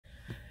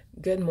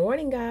Good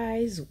morning,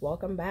 guys.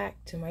 Welcome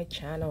back to my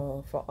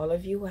channel. For all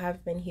of you who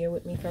have been here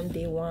with me from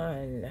day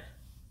one,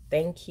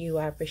 thank you.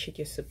 I appreciate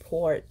your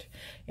support.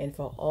 And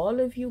for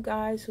all of you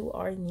guys who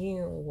are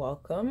new,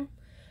 welcome.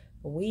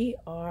 We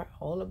are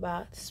all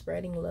about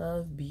spreading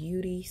love,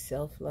 beauty,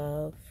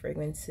 self-love,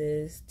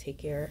 fragrances, take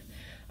care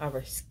of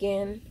our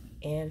skin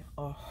and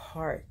our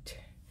heart.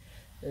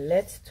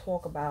 Let's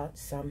talk about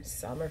some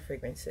summer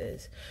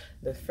fragrances.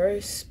 The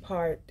first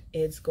part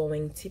is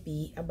going to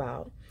be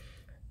about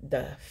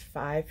the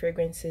 5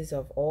 fragrances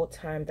of all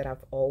time that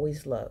I've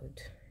always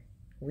loved.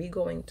 We're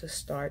going to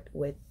start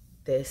with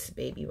this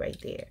baby right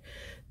there.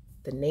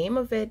 The name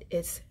of it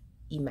is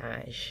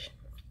Image.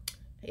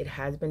 It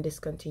has been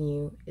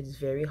discontinued. It's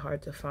very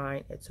hard to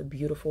find. It's a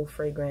beautiful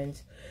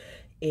fragrance.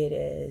 It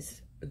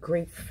is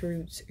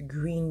grapefruit,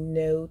 green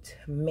note,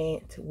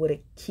 mint with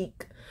a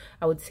kick.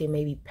 I would say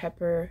maybe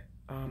pepper.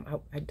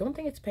 I don't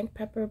think it's pink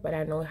pepper, but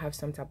I know it has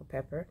some type of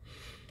pepper.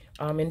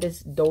 In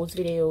those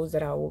videos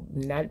that I will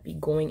not be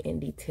going in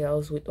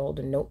details with all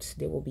the notes,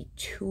 they will be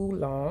too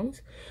long.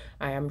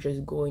 I am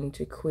just going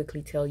to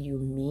quickly tell you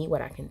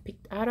what I can pick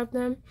out of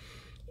them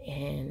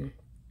and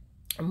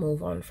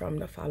move on from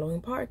the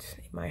following parts.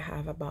 It might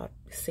have about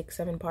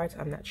 6-7 parts,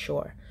 I'm not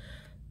sure,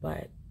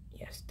 but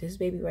yes, this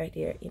baby right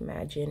here,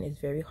 Imagine, is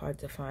very hard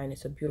to find.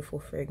 It's a beautiful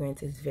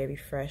fragrance. It's very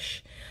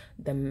fresh.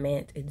 The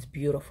mint, it's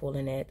beautiful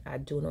in it. I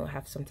do know I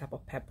have some type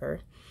of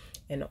pepper.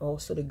 And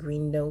also the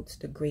green notes,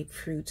 the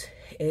grapefruit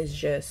is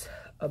just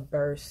a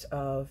burst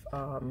of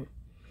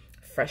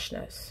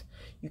freshness.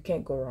 You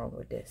can't go wrong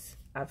with this.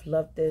 I've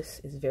loved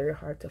this. It's very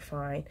hard to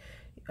find.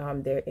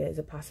 There is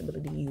a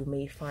possibility you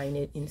may find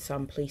it in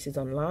some places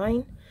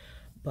online,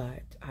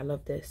 but I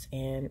love this,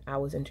 and I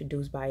was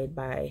introduced by it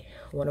by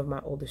one of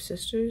my older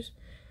sisters.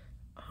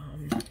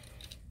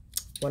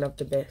 One of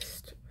the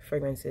best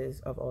fragrances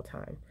of all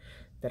time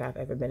that I've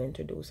ever been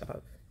introduced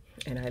of,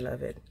 and I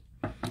love it.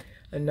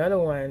 Another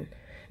one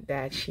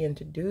that she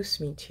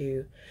introduced me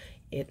to,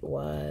 it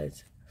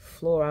was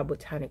Flora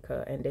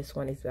Botanica, and this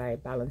one is by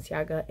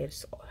Balenciaga.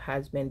 It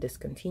has been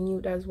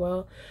discontinued as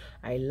well.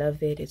 I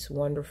love it. It's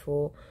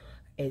wonderful.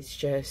 It's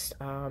just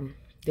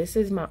this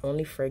is my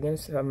only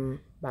fragrance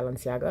from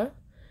Balenciaga.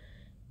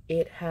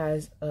 It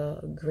has a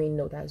green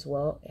note as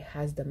well. It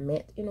has the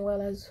mint in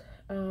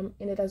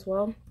it as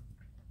well.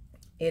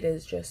 It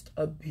is just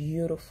a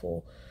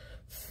beautiful,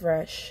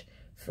 fresh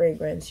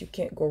fragrance. You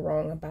can't go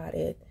wrong about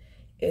it.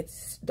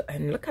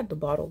 And look at the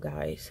bottle,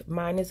 guys.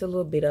 Mine is a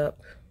little bit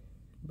up,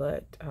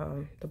 but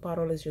the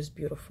bottle is just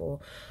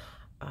beautiful.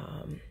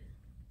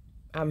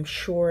 I'm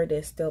sure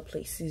there's still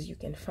places you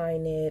can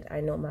find it. I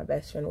know my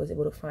best friend was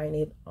able to find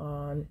it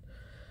on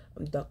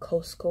the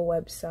Costco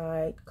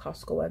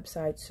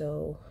website.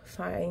 So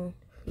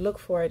look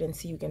for it and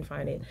see you can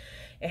find it.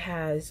 It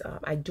has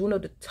I do know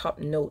the top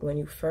note when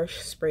you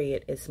first spray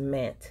it is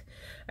mint.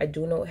 I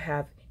do know it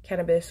have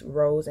cannabis,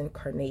 rose, and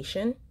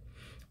carnation,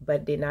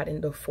 but they're not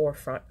in the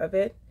forefront of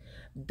it.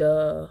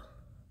 The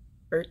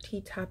earthy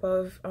type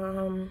of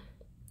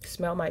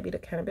smell might be the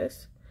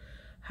cannabis.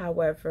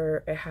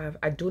 However,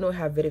 I do know it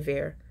have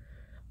vetiver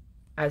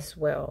as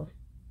well.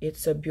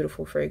 It's a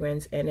beautiful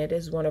fragrance, and it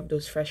is one of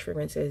those fresh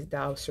fragrances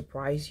that'll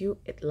surprise you.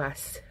 It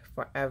lasts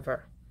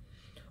forever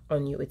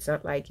on you. It's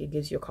not like it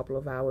gives you a couple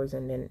of hours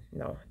and then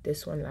no,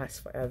 this one lasts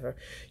forever.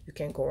 You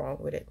can't go wrong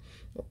with it.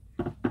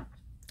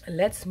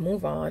 Let's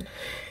move on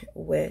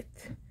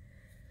with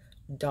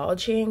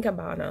Dolce &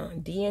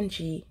 Gabbana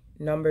D&G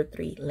number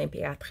 3,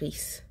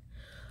 L'Impératrice.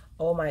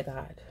 Oh my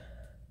god,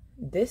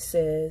 this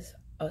is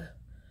a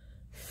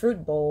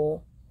fruit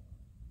bowl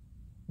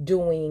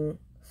doing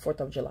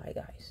 4th of July,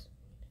 guys.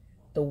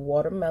 The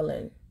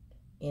watermelon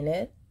in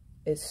it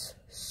is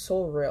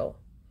so real.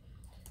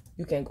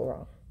 You can't go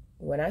wrong.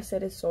 When I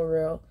said it's so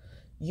real,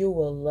 you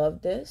will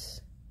love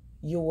this.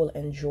 You will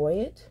enjoy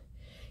it.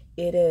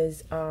 It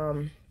is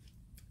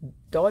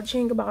Dolce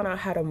 & Gabbana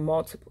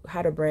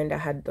had a brand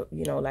that had the,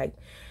 like,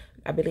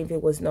 I believe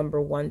it was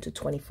number 1 to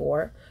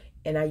 24,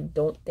 and I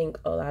don't think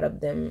a lot of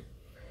them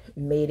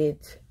made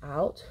it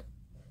out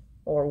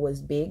or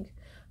was big,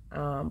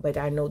 but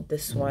I know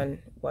this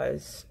one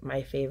was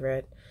my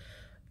favorite,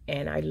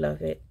 and I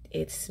love it.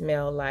 It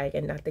smelled like,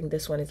 and I think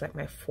this one is like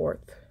my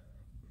 4th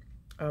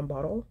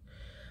bottle.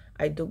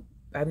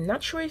 I'm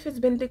not sure if it's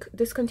been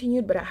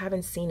discontinued, but I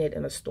haven't seen it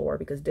in a store,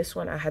 because this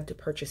one I had to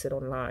purchase it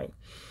online,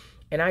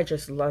 and I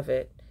just love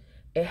it.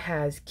 It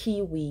has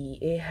kiwi,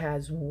 it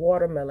has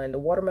watermelon. The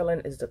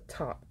watermelon is the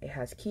top. It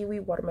has kiwi,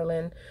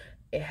 watermelon,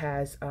 it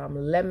has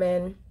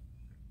lemon,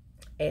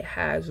 it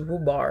has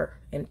rhubarb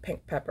and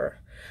pink pepper.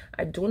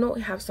 I do know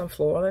it has some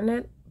floral in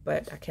it,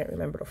 but I can't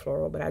remember the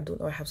floral, but I do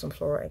know I have some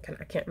floral.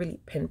 I can't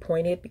really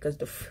pinpoint it because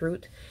the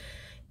fruit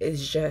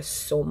is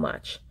just so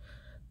much.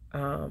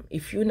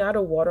 If you're not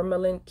a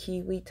watermelon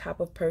kiwi type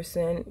of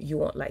person, you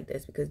won't like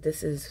this, because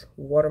this is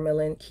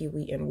watermelon,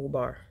 kiwi, and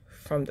rhubarb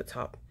from the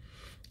top,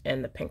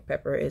 and the pink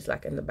pepper is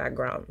like in the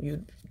background.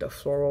 The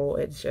floral,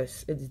 it's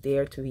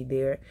there to be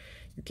there.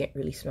 You can't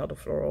really smell the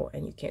floral,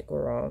 and you can't go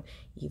wrong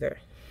either.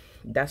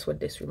 That's what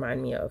this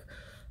reminds me of.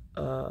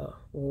 a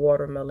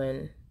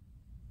watermelon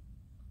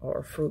or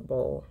a fruit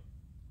bowl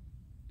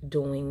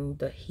doing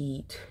the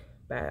heat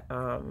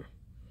of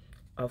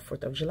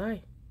 4th of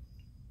July.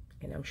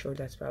 And I'm sure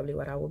that's probably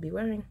what I will be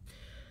wearing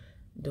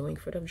doing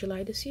 4th of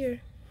July this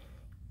year.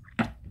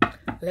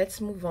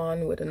 Let's move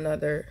on with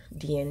another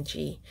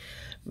D&G,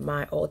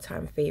 my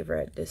all-time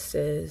favorite. This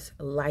is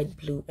Light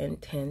Blue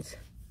Intense.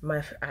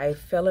 I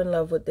fell in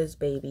love with this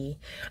baby.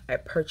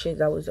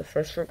 That was the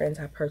first fragrance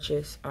I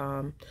purchased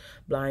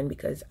blind,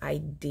 because I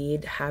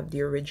did have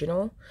the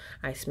original.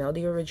 I smelled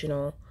the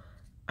original.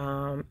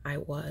 I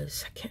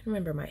can't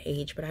remember my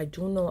age, but I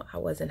do know I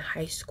was in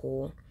high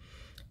school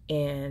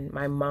and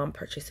my mom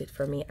purchased it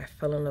for me. I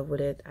fell in love with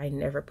it. I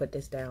never put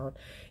this down.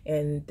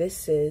 And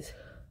this is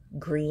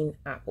Green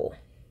Apple.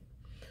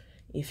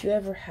 If you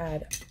ever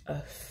had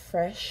a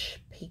fresh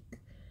pink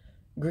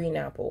green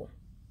apple,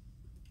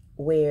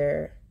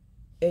 where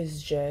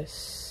it's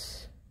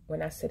just,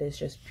 when I said it's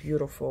just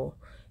beautiful,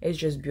 it's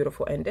just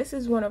beautiful. And this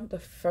is one of the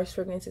first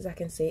fragrances I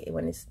can say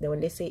when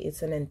they say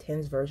it's an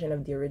intense version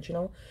of the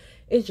original,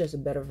 it's just a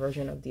better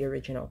version of the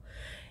original.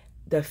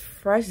 The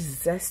fresh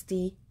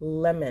zesty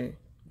lemon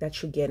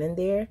that you get in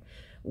there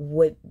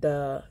with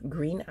the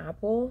green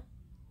apple,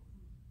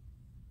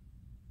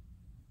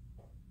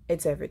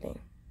 it's everything.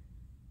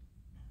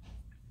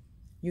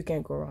 You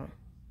can't go wrong.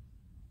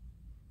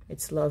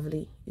 It's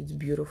lovely. It's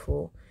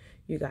beautiful.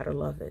 You gotta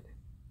love it.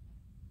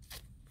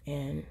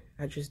 And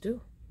I just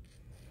do.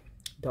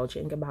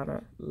 Dolce &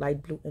 Gabbana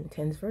Light Blue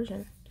Intense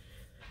version.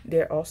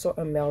 There's also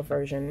a male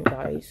version,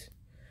 guys.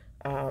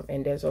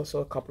 And there's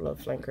also a couple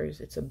of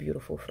flankers. It's a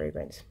beautiful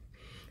fragrance.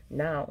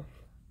 Now,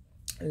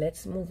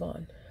 let's move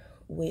on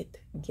with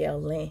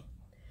Guerlain.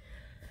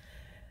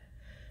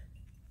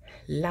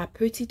 La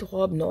Petite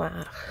Robe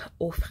Noire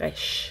Eau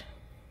Fraîche.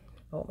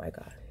 Oh my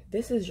God.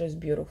 This is just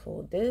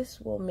beautiful.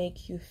 This will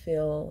make you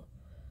feel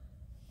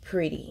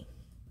pretty.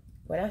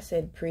 When I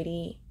said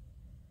pretty,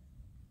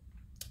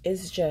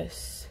 it's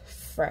just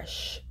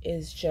fresh.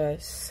 It's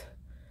just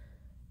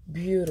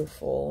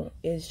beautiful.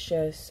 It's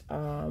just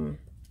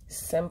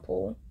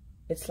simple.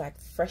 It's like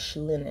fresh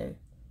linen.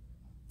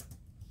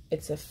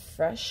 It's a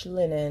fresh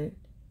linen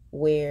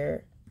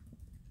where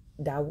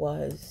that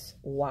was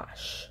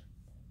washed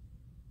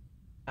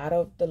out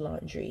of the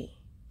laundry.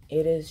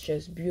 It is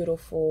just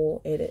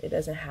beautiful. It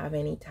doesn't have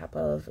any type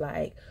of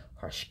like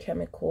harsh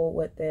chemical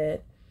with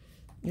it.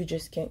 You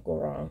just can't go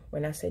wrong.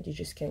 When I said you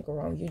just can't go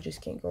wrong, you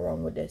just can't go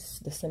wrong with this.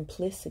 The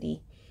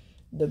simplicity,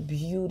 the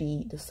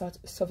beauty, the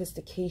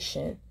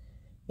sophistication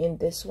in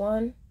this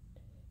one,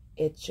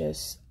 it's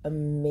just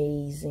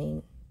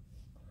amazing.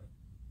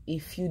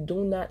 If you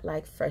do not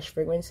like fresh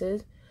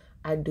fragrances,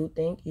 I do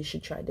think you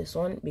should try this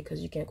one,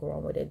 because you can't go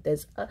wrong with it.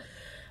 There's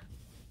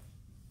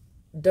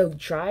the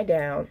dry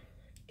down,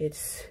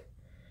 it's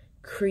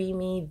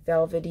creamy,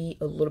 velvety,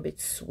 a little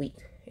bit sweet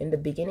in the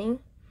beginning.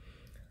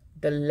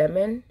 The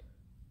lemon,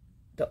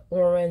 the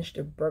orange,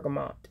 the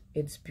bergamot,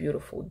 it's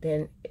beautiful.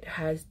 Then it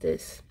has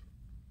this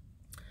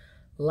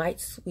light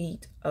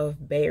sweet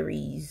of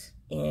berries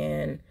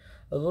and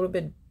a little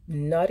bit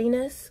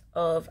nuttiness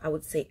of, I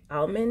would say,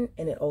 almond,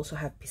 and it also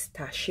have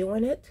pistachio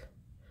in it.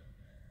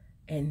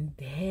 And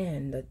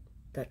then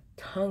the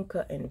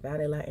tonka and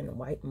vanilla and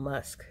white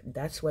musk,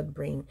 that's what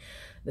bring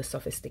the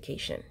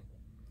sophistication.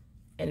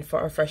 And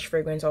for a fresh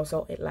fragrance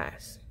also, it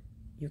lasts.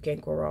 You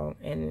can't go wrong.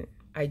 And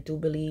I do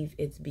believe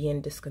it's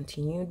being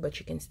discontinued, but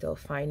you can still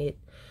find it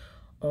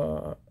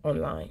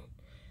online.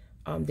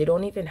 They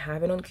don't even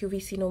have it on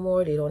QVC no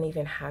more. They don't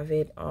even have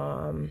it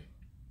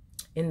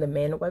in the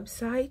men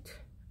website.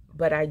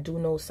 But I do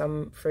know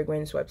some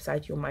fragrance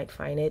website you might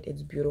find it.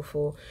 It's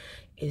beautiful.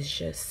 It's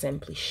just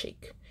simply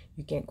chic.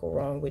 You can't go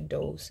wrong with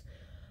those.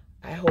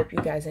 I hope you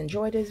guys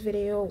enjoyed this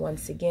video.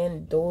 Once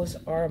again, those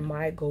are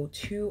my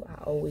go-to.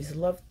 I always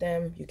love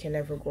them. You can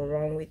never go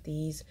wrong with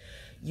these.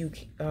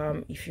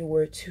 If you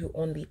were to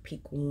only pick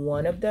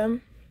one of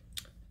them,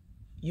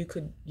 you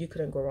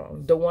couldn't go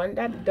wrong. The one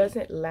that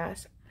doesn't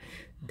last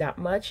that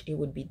much, it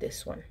would be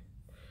this one.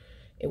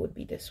 It would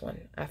be this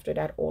one. After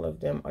that, all of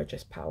them are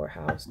just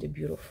powerhouse. They're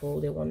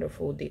beautiful. They're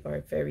wonderful. They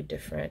are very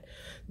different.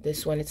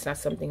 This one, it's not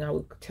something I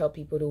would tell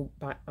people to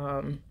buy,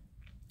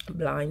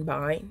 blind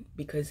buy,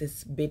 because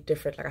it's a bit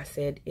different. Like I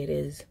said, it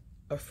is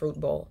a fruit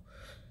bowl,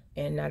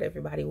 and not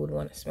everybody would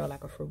want to smell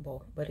like a fruit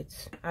bowl, but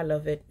I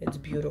love it. It's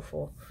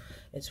beautiful.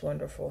 It's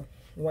wonderful.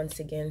 Once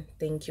again,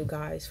 thank you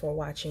guys for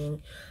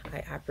watching. I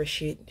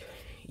appreciate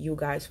you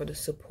guys for the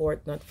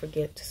support. Don't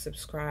forget to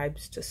subscribe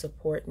to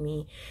support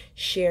me,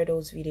 share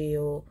those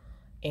videos,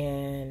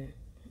 and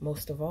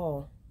most of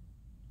all,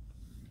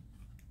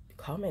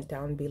 comment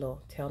down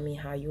below. Tell me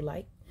how you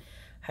like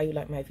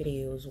my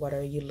videos. What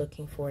are you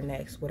looking for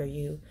next? What are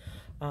you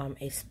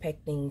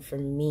expecting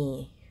from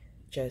me?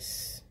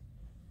 Just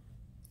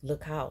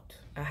look out.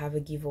 I have a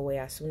giveaway.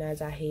 As soon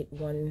as I hit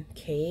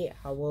 1K,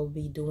 I will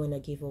be doing a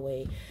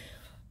giveaway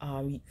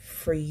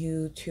for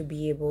you to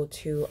be able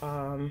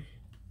to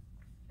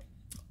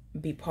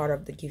be part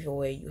of the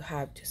giveaway. You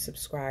have to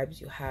subscribe,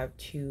 you have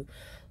to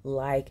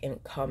like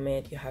and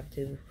comment. You have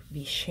to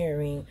be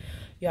sharing.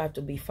 You have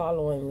to be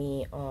following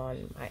me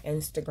on my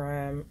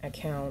Instagram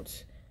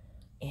account,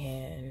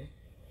 and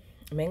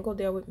go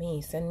there with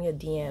me. Send me a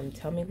DM.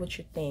 Tell me what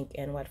you think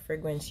and what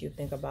fragrance you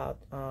think about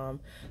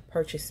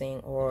purchasing,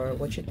 or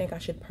what you think I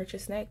should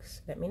purchase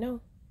next. Let me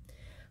know.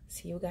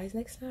 See you guys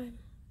next time.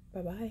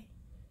 Bye bye.